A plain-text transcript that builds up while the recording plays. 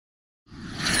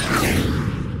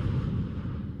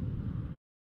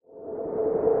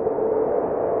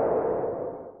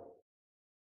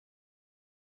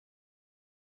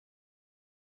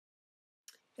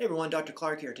Hey everyone, Dr.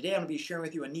 Clark here. Today I'm going to be sharing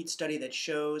with you a neat study that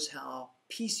shows how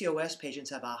PCOS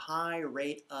patients have a high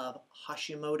rate of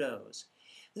Hashimoto's.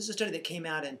 This is a study that came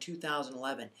out in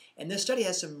 2011, and this study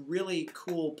has some really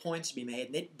cool points to be made.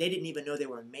 And they didn't even know they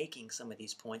were making some of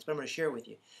these points, but I'm going to share with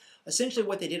you. Essentially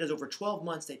what they did is over 12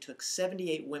 months they took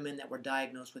 78 women that were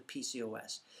diagnosed with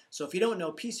PCOS. So if you don't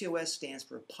know, PCOS stands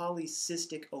for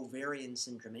polycystic ovarian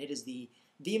syndrome, and it is the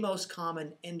most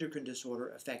common endocrine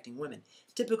disorder affecting women.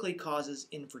 Typically causes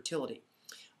infertility.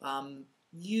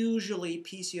 Usually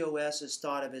PCOS is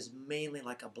thought of as mainly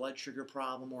like a blood sugar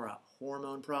problem or a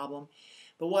hormone problem.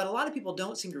 But what a lot of people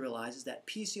don't seem to realize is that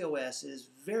PCOS is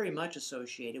very much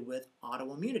associated with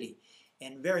autoimmunity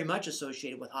and very much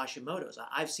associated with Hashimoto's.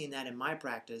 I've seen that in my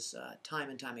practice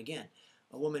time and time again.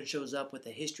 A woman shows up with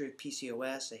a history of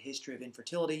PCOS, a history of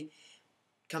infertility.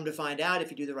 Come to find out,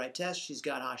 if you do the right test, she's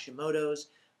got Hashimoto's.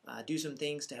 Do some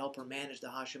things to help her manage the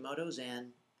Hashimoto's,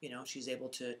 and she's able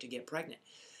to get pregnant.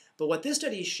 But what this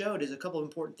study showed is a couple of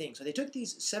important things. So they took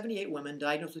these 78 women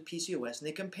diagnosed with PCOS and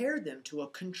they compared them to a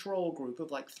control group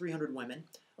of like 300 women,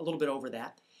 a little bit over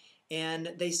that,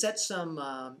 and they set some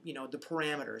the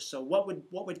parameters. So what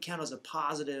would count as a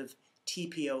positive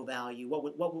TPO value?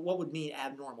 What would mean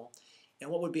abnormal, and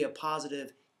what would be a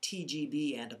positive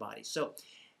TGB antibody? So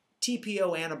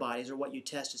TPO antibodies are what you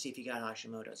test to see if you got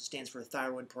Hashimoto's. It stands for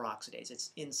thyroid peroxidase. It's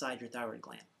inside your thyroid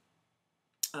gland.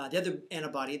 The other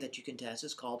antibody that you can test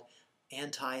is called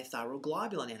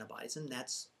anti-thyroglobulin antibodies, and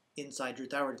that's inside your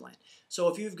thyroid gland. So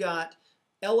if you've got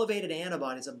elevated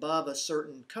antibodies above a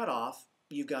certain cutoff,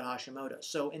 you've got Hashimoto's.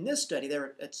 So in this study,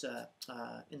 it's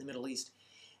in the Middle East,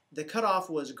 the cutoff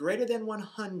was greater than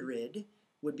 100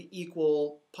 would be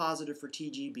equal positive for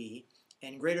TGB,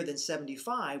 and greater than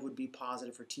 75 would be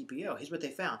positive for TPO. Here's what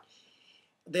they found.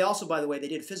 They also, by the way, they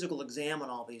did a physical exam on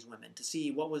all these women to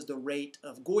see what was the rate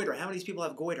of goiter. How many of these people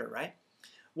have goiter, right?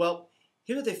 Well,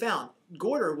 here's what they found.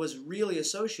 Goiter was really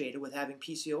associated with having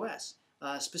PCOS.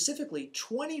 Specifically,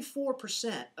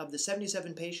 24% of the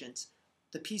 77 patients,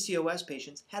 the PCOS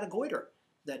patients, had a goiter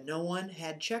that no one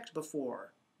had checked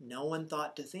before. No one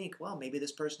thought to think, well, maybe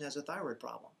this person has a thyroid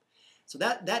problem. So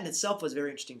that in itself was a very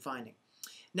interesting finding.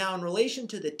 Now, in relation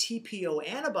to the TPO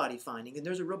antibody finding, and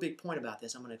there's a real big point about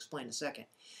this I'm going to explain in a second,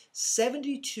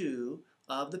 72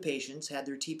 of the patients had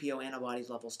their TPO antibodies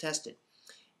levels tested.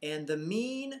 And the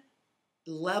mean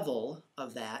level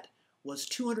of that was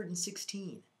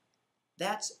 216.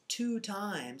 That's 2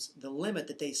 times the limit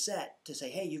that they set to say,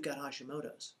 hey, you've got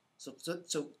Hashimoto's. So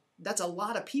that's a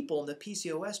lot of people in the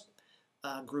PCOS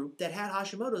group that had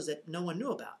Hashimoto's that no one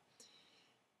knew about.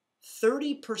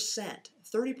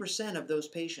 30% of those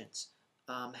patients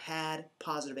had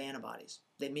positive antibodies.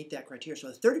 They meet that criteria. So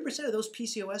 30% of those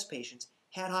PCOS patients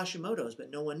had Hashimoto's,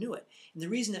 but no one knew it. And the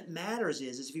reason it matters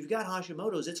is if you've got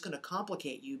Hashimoto's, it's going to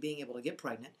complicate you being able to get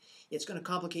pregnant. It's going to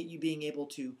complicate you being able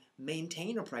to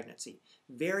maintain a pregnancy.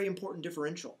 Very important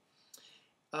differential.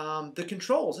 The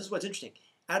controls, this is what's interesting.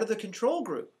 Out of the control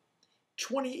group,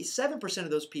 27%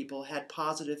 of those people had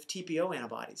positive TPO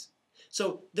antibodies.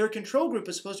 So their control group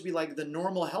is supposed to be like the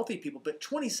normal healthy people, but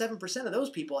 27% of those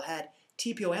people had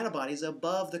TPO antibodies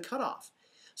above the cutoff.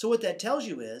 So what that tells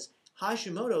you is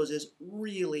Hashimoto's is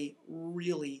really,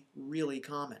 really, really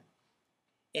common.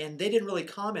 And they didn't really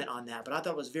comment on that, but I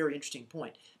thought it was a very interesting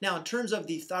point. Now, in terms of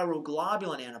the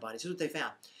thyroglobulin antibodies, here's what they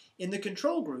found. In the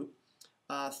control group,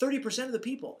 30% of the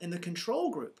people in the control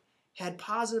group had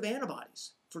positive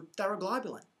antibodies for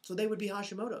thyroglobulin, so they would be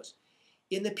Hashimoto's.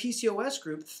 In the PCOS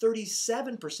group,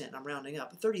 37%, I'm rounding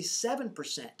up,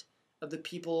 37% of the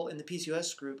people in the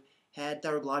PCOS group had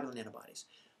thyroglobulin antibodies.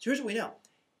 So here's what we know.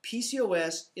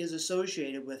 PCOS is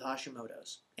associated with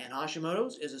Hashimoto's, and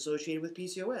Hashimoto's is associated with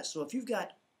PCOS. So if you've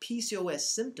got PCOS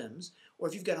symptoms, or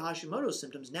if you've got Hashimoto's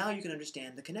symptoms, now you can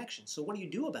understand the connection. So what do you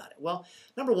do about it? Well,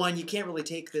 number one, you can't really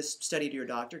take this study to your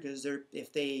doctor because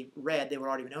if they read, they would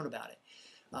already have known about it.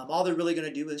 All they're really going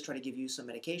to do is try to give you some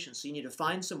medication. So you need to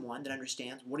find someone that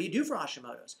understands what do you do for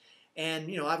Hashimoto's. And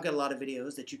I've got a lot of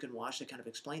videos that you can watch that kind of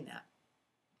explain that.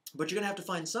 But you're going to have to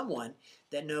find someone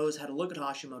that knows how to look at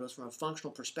Hashimoto's from a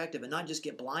functional perspective and not just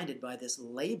get blinded by this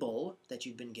label that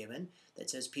you've been given that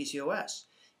says PCOS.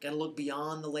 Got to look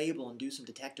beyond the label and do some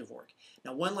detective work.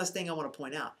 Now, one last thing I want to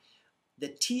point out.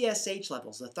 The TSH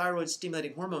levels, the thyroid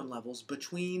stimulating hormone levels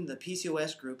between the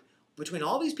PCOS group, between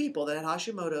all these people that had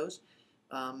Hashimoto's,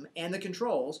 and the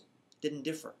controls didn't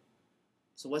differ.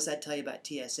 So what's that tell you about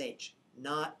TSH?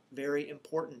 Not very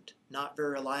important, not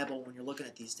very reliable when you're looking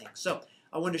at these things. So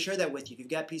I wanted to share that with you. If you've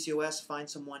got PCOS, find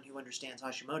someone who understands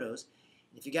Hashimoto's.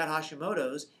 And if you've got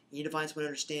Hashimoto's, you need to find someone who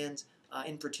understands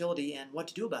infertility and what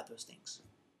to do about those things.